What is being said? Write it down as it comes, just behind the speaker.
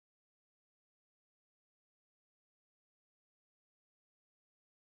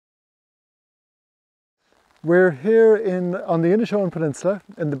We're here on the Inishowen Peninsula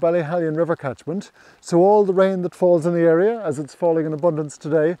in the Ballyhallan River catchment. So all the rain that falls in the area, as it's falling in abundance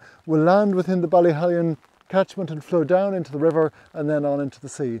today, will land within the Ballyhallan catchment and flow down into the river and then on into the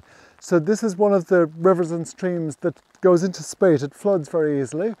sea. So this is one of the rivers and streams that goes into spate. It floods very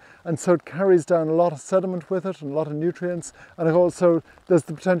easily, and so it carries down a lot of sediment with it and a lot of nutrients, and it also there's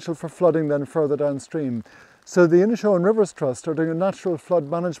the potential for flooding then further downstream. So the Inishowen Rivers Trust are doing a natural flood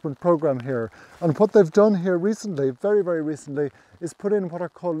management program here, and what they've done here recently, very recently, is put in what are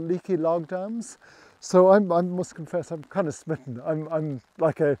called leaky log dams. So I must confess, I'm kind of smitten. I'm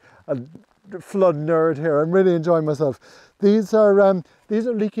like a flood nerd here. I'm really enjoying myself. These are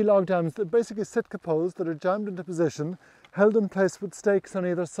leaky log dams that basically Sitka poles that are jammed into position, held in place with stakes on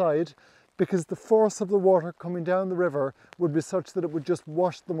either side, because the force of the water coming down the river would be such that it would just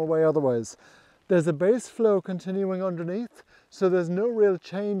wash them away otherwise. There's a base flow continuing underneath, so there's no real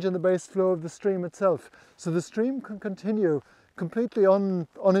change in the base flow of the stream itself. So the stream can continue completely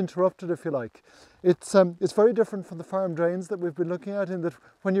uninterrupted, if you like. It's very different from the farm drains that we've been looking at, in that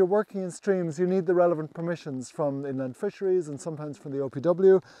when you're working in streams you need the relevant permissions from inland fisheries and sometimes from the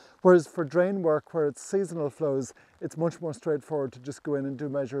OPW, whereas for drain work, where it's seasonal flows, it's much more straightforward to just go in and do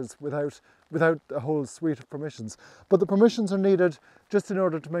measures without a whole suite of permissions. But the permissions are needed just in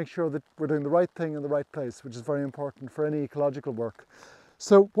order to make sure that we're doing the right thing in the right place, which is very important for any ecological work.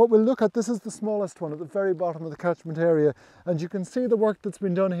 So what we'll look at, this is the smallest one at the very bottom of the catchment area, and you can see the work that's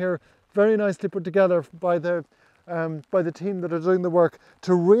been done here, very nicely put together by the team that are doing the work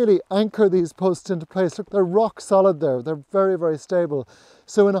to really anchor these posts into place. Look, they're rock solid there, they're very stable.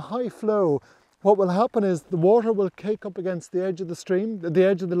 So in a high flow, what will happen is the water will cake up against the edge of the stream, the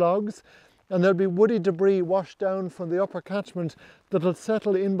edge of the logs, and there'll be woody debris washed down from the upper catchment that'll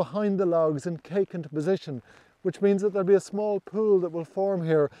settle in behind the logs and cake into position, which means that there'll be a small pool that will form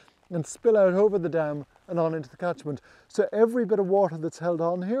here and spill out over the dam and on into the catchment. So every bit of water that's held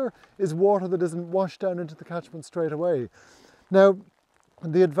on here is water that isn't washed down into the catchment straight away. Now,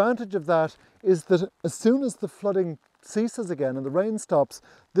 the advantage of that is that as soon as the flooding ceases again and the rain stops,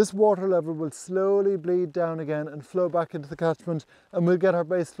 this water level will slowly bleed down again and flow back into the catchment, and we'll get our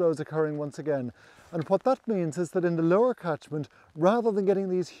base flows occurring once again. And what that means is that in the lower catchment, rather than getting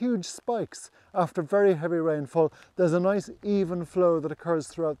these huge spikes after very heavy rainfall, there's a nice even flow that occurs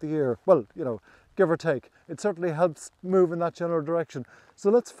throughout the year. Well, you know, give or take. It certainly helps move in that general direction. So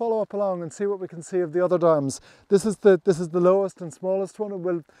let's follow up along and see what we can see of the other dams. This is the lowest and smallest one,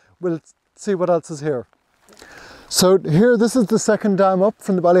 and we'll see what else is here. So here, this is the second dam up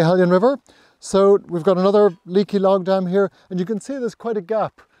from the Ballyhallan River. So we've got another leaky log dam here, and you can see there's quite a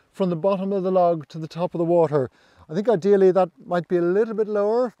gap from the bottom of the log to the top of the water. I think ideally that might be a little bit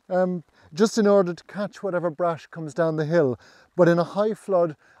lower, just in order to catch whatever brash comes down the hill. But in a high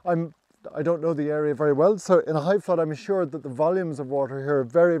flood, I don't know the area very well, so in a high flood I'm assured that the volumes of water here are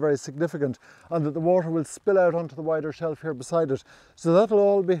very significant, and that the water will spill out onto the wider shelf here beside it. So that'll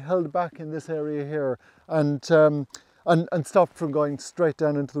all be held back in this area here and stopped from going straight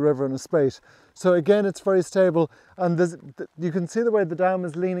down into the river in a spate. So again, it's very stable, and you can see the way the dam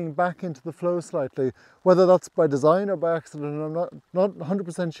is leaning back into the flow slightly, whether that's by design or by accident, I'm not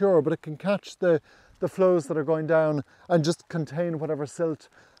 100% sure, but it can catch the flows that are going down and just contain whatever silt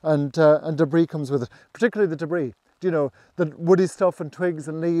and debris comes with it, particularly the debris. You know, the woody stuff and twigs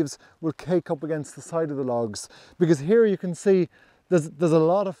and leaves will cake up against the side of the logs, because here you can see there's a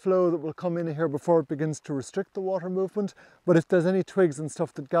lot of flow that will come in here before it begins to restrict the water movement, but if there's any twigs and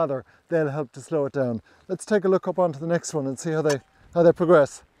stuff that gather, they'll help to slow it down. Let's take a look up onto the next one and see how they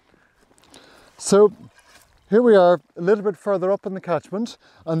progress. So here we are a little bit further up in the catchment,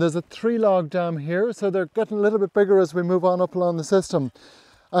 and there's a 3-log dam here, so they're getting a little bit bigger as we move on up along the system.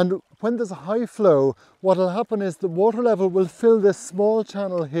 And when there's a high flow, what will happen is the water level will fill this small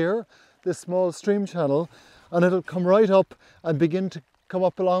channel here, this small stream channel, and it'll come right up and begin to come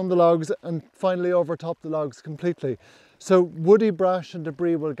up along the logs and finally overtop the logs completely. So woody brash and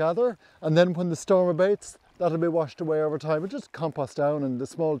debris will gather, and then when the storm abates, that'll be washed away over time. It'll just compost down and the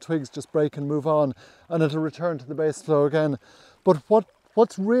small twigs just break and move on, and it'll return to the base flow again. But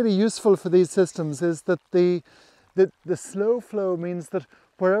what's really useful for these systems is that the slow flow means that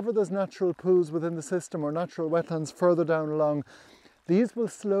wherever there's natural pools within the system or natural wetlands further down along, these will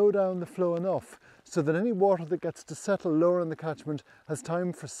slow down the flow enough so that any water that gets to settle lower in the catchment has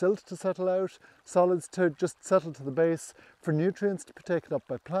time for silt to settle out, solids to just settle to the base, for nutrients to be taken up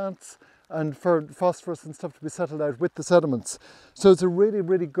by plants, and for phosphorus and stuff to be settled out with the sediments. So it's a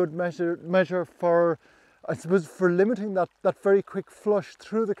really good measure for, I suppose, for limiting that very quick flush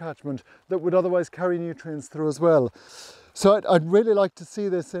through the catchment that would otherwise carry nutrients through as well. So I'd really like to see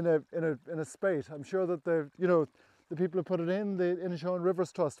this in a spate. I'm sure that the people who put it in, the Inishowen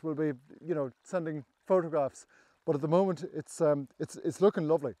Rivers Trust, will be sending photographs. But at the moment, it's looking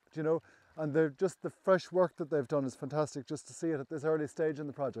lovely, and just the fresh work that they've done is fantastic. Just to see it at this early stage in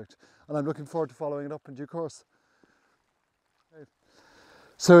the project, and I'm looking forward to following it up in due course. Right.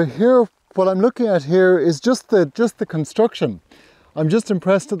 So here, what I'm looking at here is just the construction. I'm just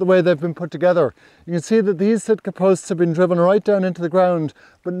impressed at the way they've been put together. You can see that these Sitka posts have been driven right down into the ground,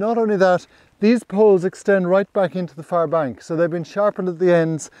 but not only that, these poles extend right back into the far bank. So they've been sharpened at the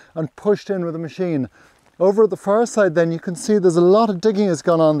ends and pushed in with a machine. Over at the far side then, you can see there's a lot of digging has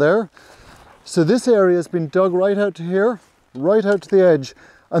gone on there. So this area has been dug right out to here, right out to the edge,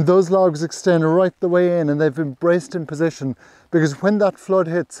 and those logs extend right the way in, and they've been braced in position, because when that flood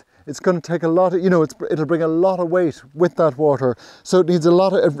hits, it's going to take a lot of, it'll bring a lot of weight with that water. So it needs a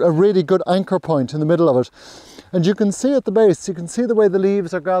really good anchor point in the middle of it. And you can see at the base, you can see the way the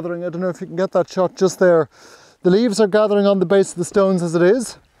leaves are gathering. I don't know if you can get that shot just there. The leaves are gathering on the base of the stones as it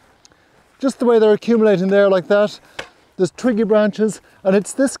is. Just the way they're accumulating there like that. There's twiggy branches, and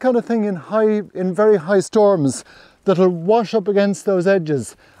it's this kind of thing in very high storms that'll wash up against those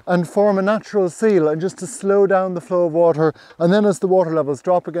edges and form a natural seal, and just to slow down the flow of water, and then as the water levels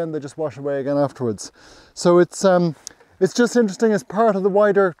drop again, they just wash away again afterwards. So it's just interesting as part of the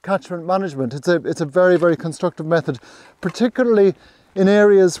wider catchment management. It's a very, very constructive method, particularly in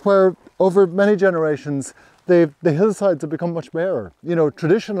areas where over many generations the hillsides have become much barer.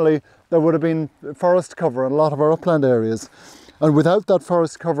 Traditionally there would have been forest cover in a lot of our upland areas. And without that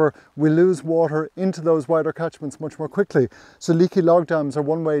forest cover, we lose water into those wider catchments much more quickly. So leaky log dams are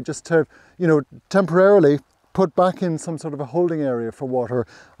one way just to, temporarily put back in some sort of a holding area for water.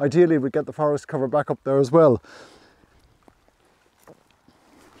 Ideally, we get the forest cover back up there as well.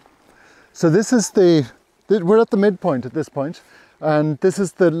 So this is we're at the midpoint at this point, and this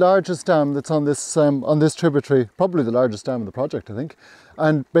is the largest dam that's on this tributary, probably the largest dam in the project, I think.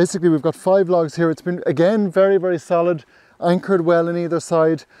 And basically we've got 5 logs here. It's been, again, very, very solid, anchored well on either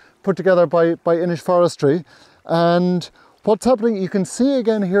side, put together by Inish Forestry. And what's happening, you can see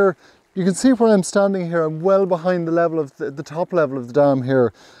again here, you can see where I'm standing here. I'm well behind the level of the top level of the dam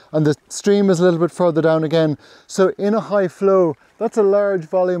here, and the stream is a little bit further down again. So in a high flow, that's a large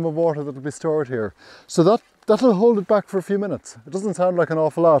volume of water that will be stored here. So that'll hold it back for a few minutes. It doesn't sound like an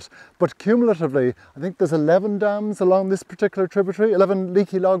awful lot, but cumulatively, I think there's 11 dams along this particular tributary, 11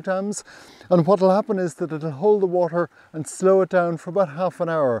 leaky log dams. And what'll happen is that it'll hold the water and slow it down for about half an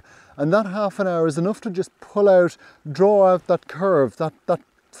hour. And that half an hour is enough to just draw out that curve, that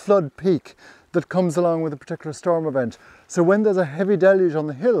flood peak that comes along with a particular storm event. So when there's a heavy deluge on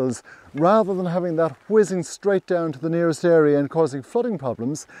the hills, rather than having that whizzing straight down to the nearest area and causing flooding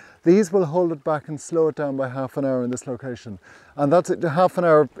problems, these will hold it back and slow it down by half an hour in this location. And that's half an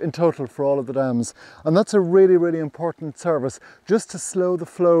hour in total for all of the dams. And that's a really, really important service, just to slow the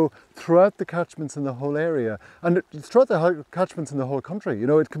flow throughout the catchments in the whole area. And throughout the catchments in the whole country.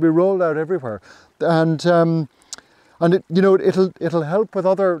 It can be rolled out everywhere. And it'll help with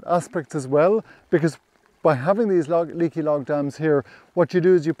other aspects as well, because by having these leaky log dams here, what you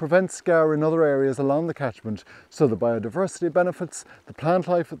do is you prevent scour in other areas along the catchment. So the biodiversity benefits, the plant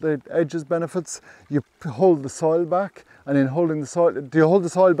life at the edges benefits, you hold the soil back, and in holding the soil, you hold the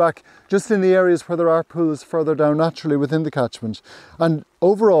soil back just in the areas where there are pools further down naturally within the catchment. And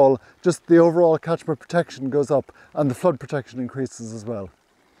overall, just the overall catchment protection goes up, and the flood protection increases as well.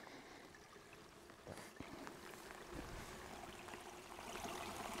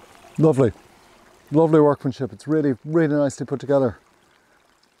 Lovely. Lovely workmanship. It's really, really nicely put together.